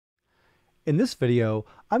In this video,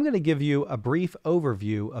 I'm going to give you a brief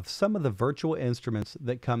overview of some of the virtual instruments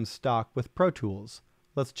that come stock with Pro Tools.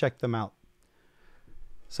 Let's check them out.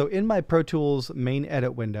 So in my Pro Tools main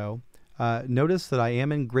edit window, notice that I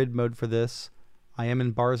am in grid mode for this. I am in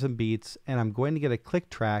bars and beats, and I'm going to get a click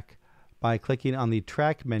track by clicking on the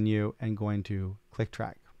track menu and going to click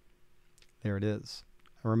track. There it is.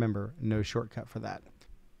 Remember, no shortcut for that.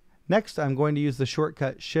 Next, I'm going to use the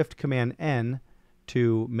shortcut Shift Command N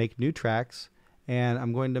to make new tracks, and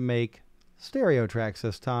I'm going to make stereo tracks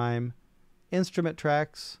this time, instrument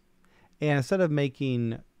tracks, and instead of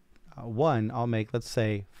making one, I'll make, let's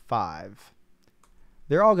say, 5.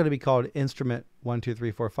 They're all going to be called instrument 1, 2,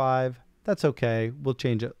 3, 4, 5. That's okay. We'll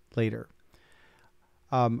change it later.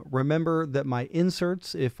 Remember that my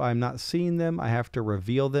inserts, if I'm not seeing them, I have to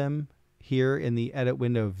reveal them here in the Edit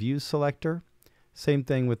Window View selector. Same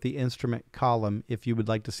thing with the instrument column if you would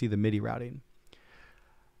like to see the MIDI routing.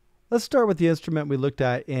 Let's start with the instrument we looked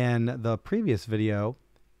at in the previous video.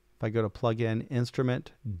 If I go to Plugin,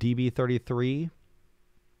 Instrument, DB33.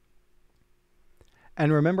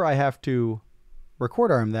 And remember, I have to record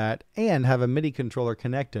arm that and have a MIDI controller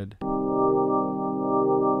connected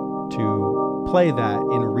to play that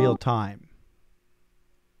in real time.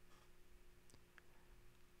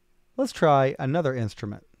 Let's try another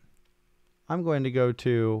instrument. I'm going to go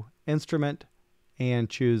to Instrument and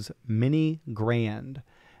choose Mini Grand.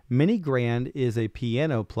 Mini Grand is a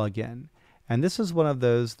piano plugin, and this is one of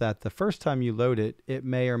those that the first time you load it, it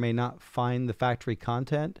may or may not find the factory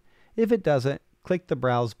content. If it doesn't, click the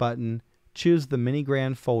Browse button, choose the Mini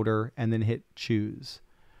Grand folder, and then hit Choose.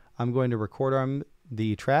 I'm going to record arm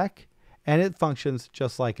the track, and it functions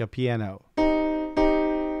just like a piano.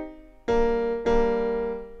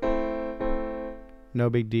 No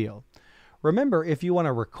big deal. Remember, if you want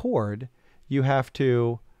to record, you have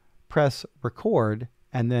to press record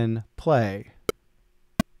and then play.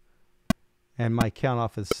 And my count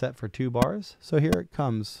off is set for 2 bars. So here it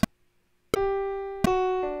comes.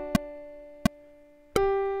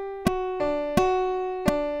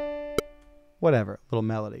 Whatever, little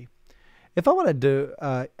melody. If I want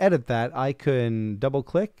to edit that, I can double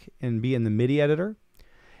click and be in the MIDI editor.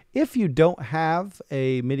 If you don't have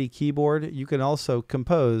a MIDI keyboard, you can also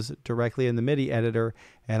compose directly in the MIDI editor,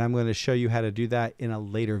 and I'm going to show you how to do that in a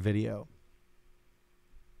later video.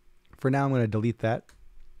 For now, I'm going to delete that.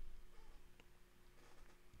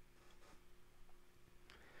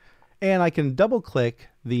 And I can double click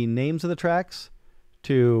the names of the tracks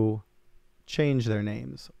to change their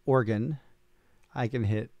names. Organ. I can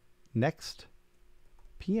hit Next.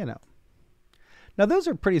 Piano. Now those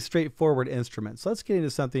are pretty straightforward instruments. Let's get into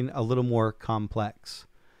something a little more complex.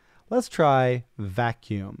 Let's try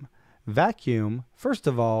vacuum. Vacuum, first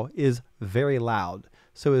of all, is very loud.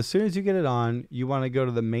 So as soon as you get it on, you want to go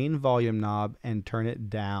to the main volume knob and turn it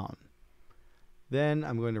down. Then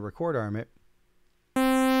I'm going to record arm it.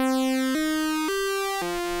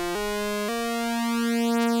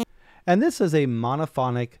 And this is a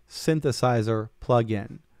monophonic synthesizer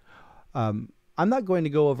plugin. I'm not going to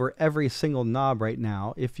go over every single knob right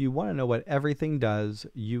now. If you want to know what everything does,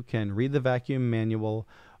 you can read the vacuum manual,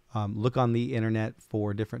 look on the internet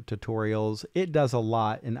for different tutorials. It does a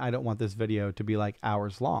lot, and I don't want this video to be like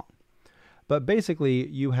hours long. But basically,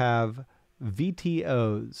 you have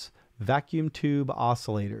VTOs, vacuum tube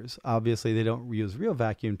oscillators. Obviously, they don't use real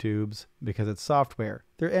vacuum tubes because it's software.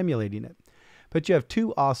 They're emulating it. But you have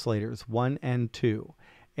 2 oscillators, 1 and 2.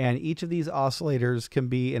 And each of these oscillators can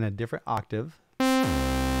be in a different octave.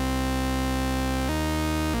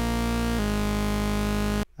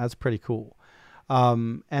 That's pretty cool.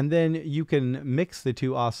 And then you can mix the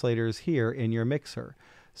 2 oscillators here in your mixer.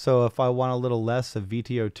 So if I want a little less of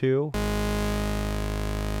VTO2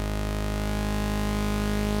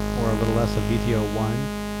 or a little less of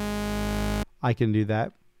VTO1, I can do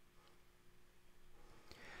that.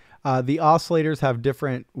 The oscillators have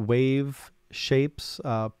different wave shapes,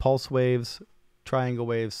 pulse waves, triangle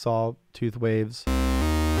waves, sawtooth waves.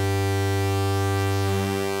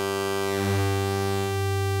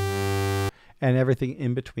 And everything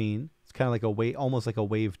in between. It's kind of like a wave, almost like a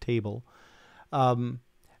wave table.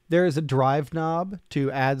 There is a drive knob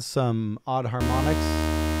to add some odd harmonics,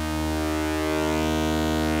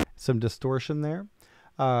 some distortion there.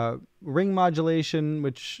 Ring modulation,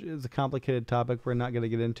 which is a complicated topic we're not going to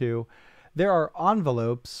get into. There are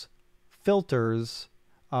envelopes, filters,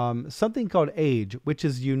 something called age, which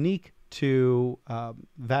is unique to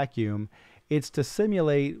vacuum. It's to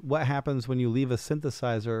simulate what happens when you leave a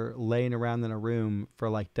synthesizer laying around in a room for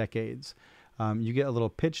like decades. You get a little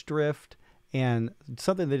pitch drift and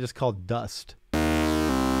something they just call dust.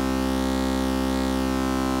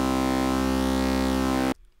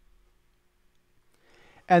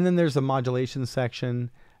 And then there's a modulation section,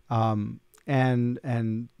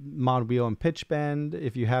 and mod wheel and pitch bend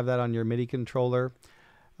if you have that on your MIDI controller.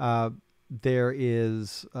 There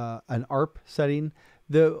is an ARP setting.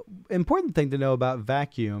 The important thing to know about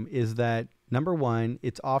vacuum is that, number one,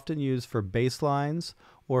 it's often used for bass lines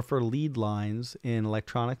or for lead lines in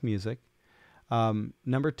electronic music.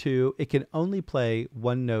 Number two, it can only play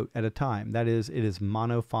one note at a time. That is, it is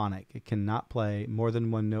monophonic. It cannot play more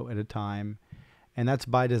than one note at a time, and that's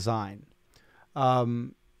by design.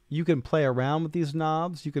 You can play around with these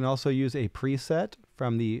knobs. You can also use a preset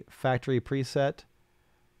from the factory preset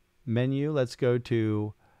menu. Let's go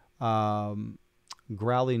to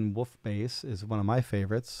Growling Wolf Bass is one of my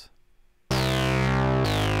favorites.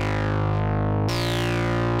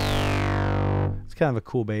 It's kind of a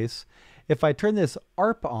cool bass. If I turn this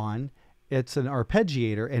ARP on, it's an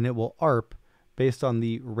arpeggiator, and it will ARP based on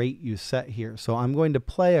the rate you set here. So I'm going to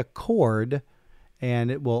play a chord,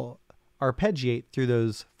 and it will arpeggiate through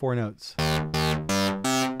those 4 notes.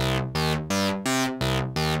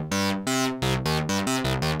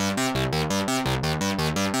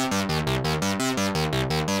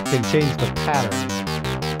 It can change the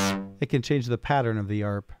pattern. It can change the pattern of the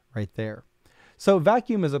ARP right there. So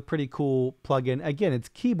Vacuum is a pretty cool plugin. Again, it's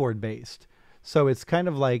keyboard based. So it's kind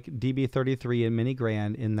of like DB33 and Mini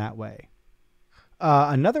Grand in that way.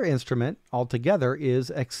 Another instrument altogether is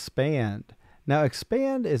Expand. Now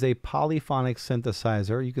Expand is a polyphonic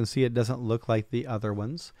synthesizer. You can see it doesn't look like the other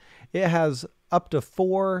ones. It has up to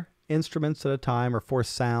 4 instruments at a time, or 4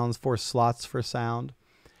 sounds, 4 slots for sound.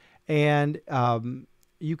 And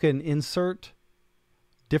you can insert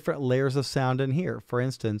different layers of sound in here. For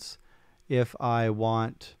instance, if I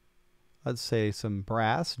want, let's say, some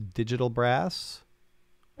brass, digital brass.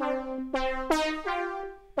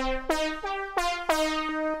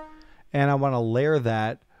 And I want to layer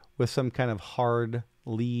that with some kind of hard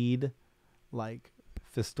lead, like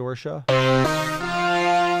Fistortia.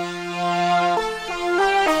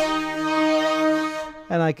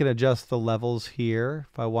 And I can adjust the levels here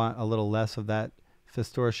if I want a little less of that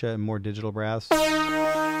Fistortia and more digital brass.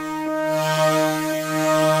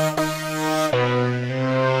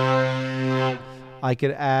 I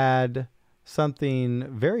could add something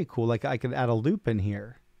very cool, like I could add a loop in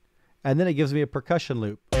here, and then it gives me a percussion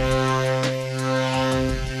loop. I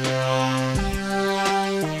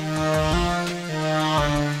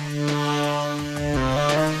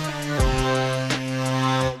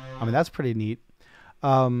mean, that's pretty neat.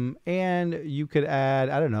 And you could add,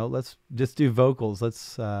 I don't know, let's just do vocals.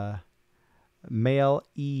 Let's male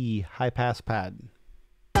E high pass pad.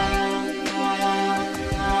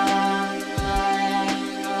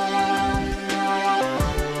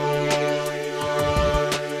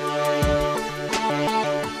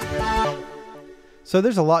 So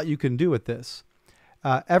there's a lot you can do with this.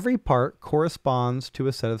 Every part corresponds to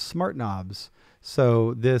a set of smart knobs.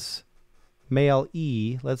 So this male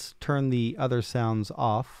E, let's turn the other sounds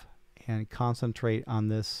off and concentrate on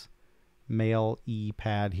this male E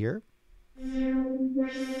pad here.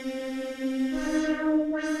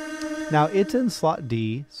 Now it's in slot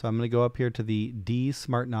D, so I'm going to go up here to the D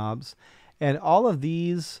smart knobs, and all of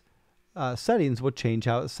these settings will change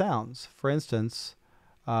how it sounds. For instance,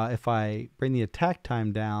 if I bring the attack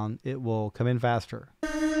time down, it will come in faster.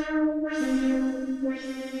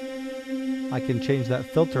 I can change that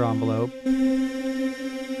filter envelope.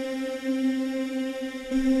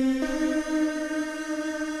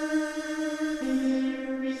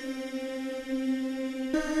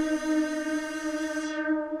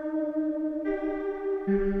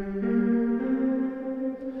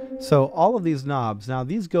 So all of these knobs, now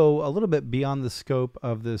these go a little bit beyond the scope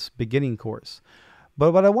of this beginning course.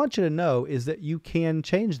 But what I want you to know is that you can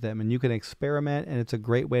change them and you can experiment, and it's a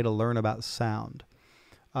great way to learn about sound.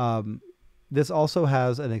 This also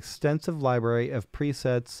has an extensive library of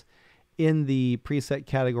presets in the preset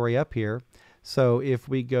category up here. So if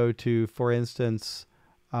we go to, for instance,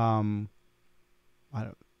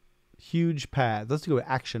 huge pads, let's go to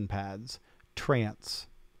action pads, trance,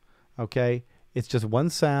 okay? It's just one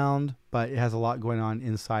sound, but it has a lot going on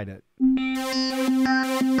inside it.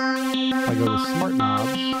 If I go to smart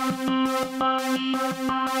knobs,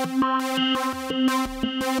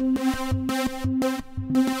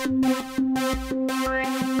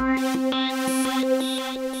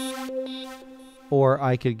 or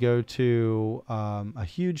I could go to a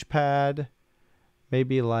huge pad,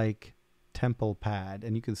 maybe like temple pad,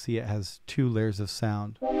 and you can see it has 2 layers of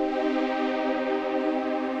sound.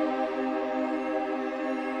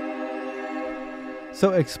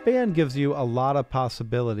 So Expand gives you a lot of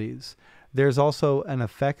possibilities. There's also an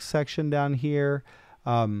effects section down here.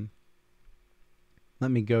 Let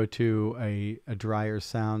me go to a drier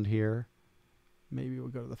sound here. Maybe we'll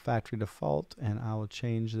go to the factory default, and I will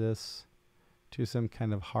change this to some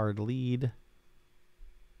kind of hard lead.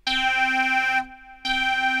 There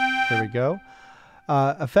we go.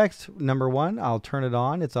 Effect number 1, I'll turn it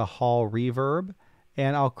on. It's a hall reverb,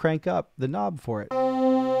 and I'll crank up the knob for it.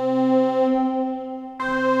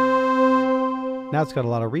 Now it's got a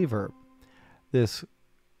lot of reverb. This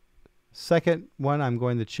second one, I'm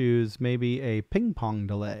going to choose maybe a ping pong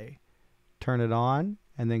delay. Turn it on,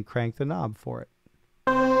 and then crank the knob for it.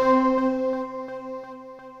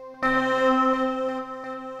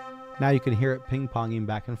 Now you can hear it ping-ponging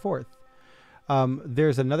back and forth.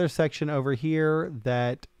 There's another section over here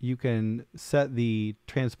that you can set the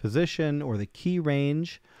transposition or the key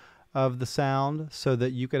range of the sound so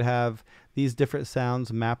that you could have these different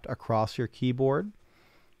sounds mapped across your keyboard.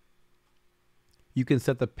 You can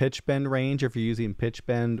set the pitch bend range if you're using pitch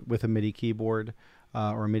bend with a MIDI keyboard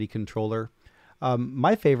or a MIDI controller.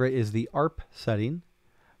 My favorite is the ARP setting.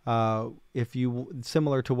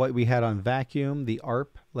 Similar to what we had on Vacuum, the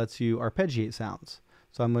ARP lets you arpeggiate sounds.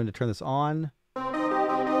 So I'm going to turn this on. If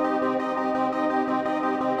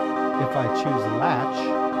I choose latch,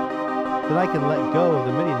 then I can let go of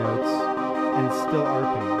the MIDI notes and it's still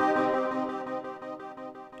ARPing.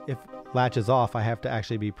 If latch is off, I have to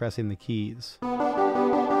actually be pressing the keys.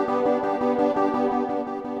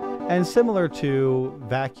 And similar to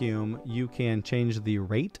Vacuum, you can change the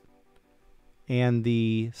rate and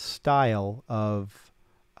the style of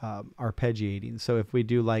arpeggiating. So if we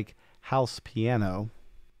do like house piano,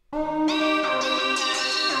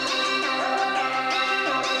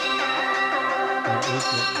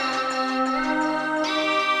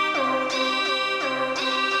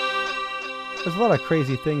 there's a lot of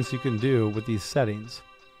crazy things you can do with these settings.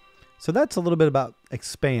 So that's a little bit about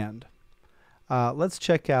expand. Let's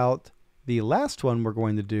check out the last one we're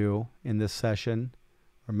going to do in this session,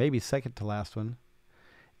 or maybe second to last one,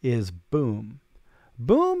 is Boom.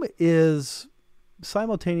 Boom is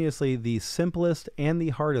simultaneously the simplest and the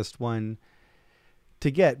hardest one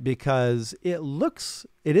to get because it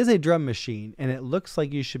is a drum machine and it looks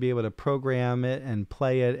like you should be able to program it and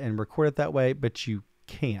play it and record it that way, but you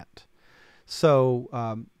can't.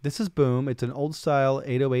 So this is Boom. It's an old style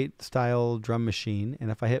 808 style drum machine,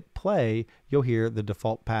 and if I hit play, you'll hear the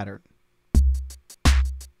default pattern.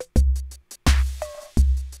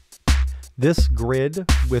 This grid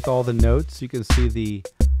with all the notes, you can see the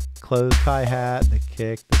closed hi-hat, the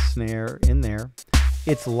kick, the snare in there.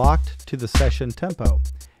 It's locked to the session tempo.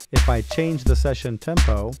 If I change the session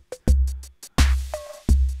tempo,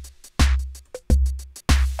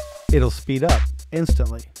 it'll speed up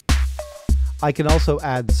instantly. I can also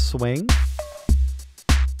add swing,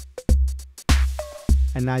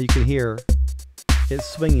 and now you can hear it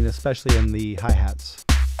swinging, especially in the hi-hats.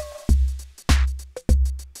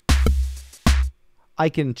 I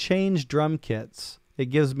can change drum kits.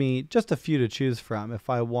 It gives me just a few to choose from. If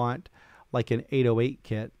I want like an 808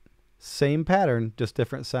 kit, same pattern, just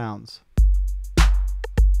different sounds.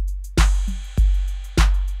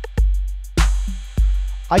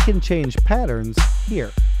 I can change patterns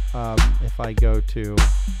here. If I go to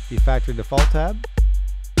the factory default tab,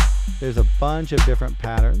 there's a bunch of different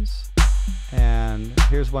patterns, and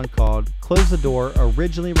here's one called Close the Door,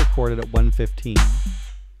 originally recorded at 115.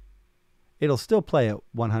 It'll still play at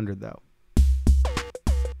 100 though.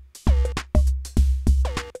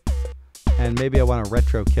 And maybe I want a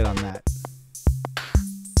retro kit on that.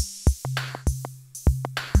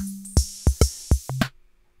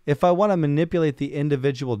 If I want to manipulate the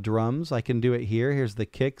individual drums, I can do it here. Here's the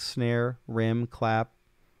kick, snare, rim, clap,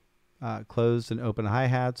 closed and open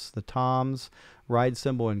hi-hats, the toms, ride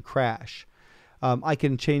cymbal, and crash. I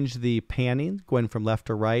can change the panning, going from left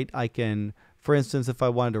to right. I can, for instance, if I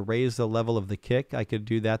wanted to raise the level of the kick, I could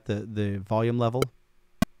do that, the volume level.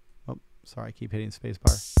 Oh, sorry, I keep hitting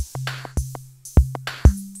spacebar.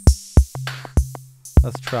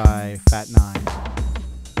 Let's try Fat 9.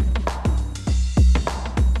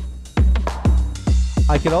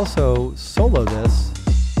 I could also solo this,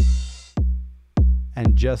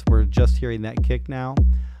 and we're just hearing that kick now.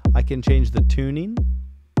 I can change the tuning.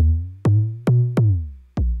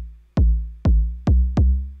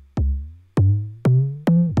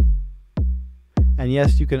 And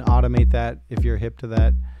yes, you can automate that if you're hip to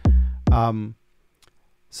that.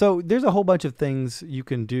 So there's a whole bunch of things you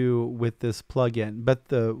can do with this plugin. But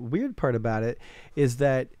the weird part about it is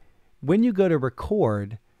that when you go to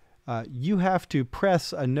record, you have to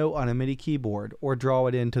press a note on a MIDI keyboard or draw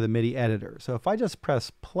it into the MIDI editor. So if I just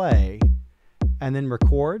press play and then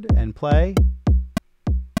record and play,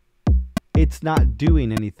 it's not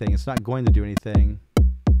doing anything. It's not going to do anything.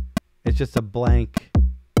 It's just a blank.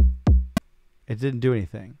 It didn't do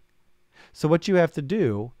anything. So what you have to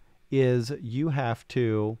do is you have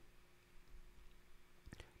to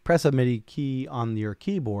press a MIDI key on your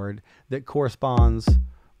keyboard that corresponds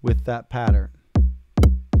with that pattern.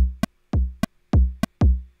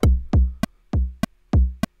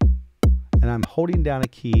 And I'm holding down a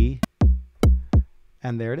key,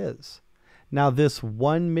 and there it is. Now this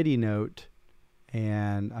one MIDI note,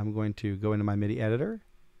 and I'm going to go into my MIDI editor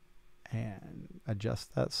and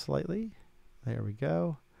adjust that slightly. There we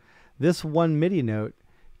go. This one MIDI note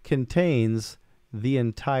contains the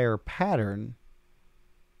entire pattern.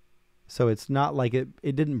 So it's not like it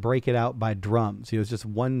didn't break it out by drums. It was just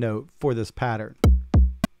one note for this pattern.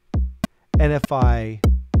 And if I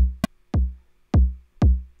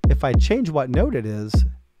change what note it is,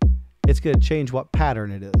 it's going to change what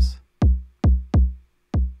pattern it is.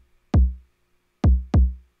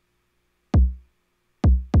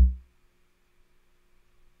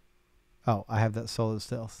 Oh, I have that solo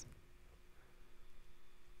still.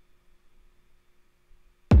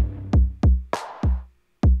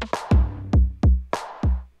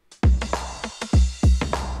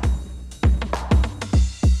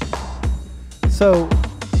 So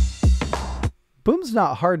Boom's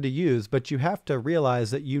not hard to use, but you have to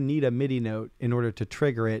realize that you need a MIDI note in order to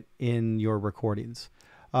trigger it in your recordings.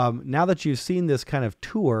 Now that you've seen this kind of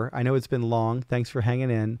tour, I know it's been long, thanks for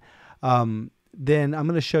hanging in, then I'm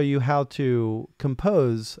going to show you how to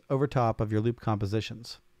compose over top of your loop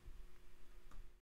compositions.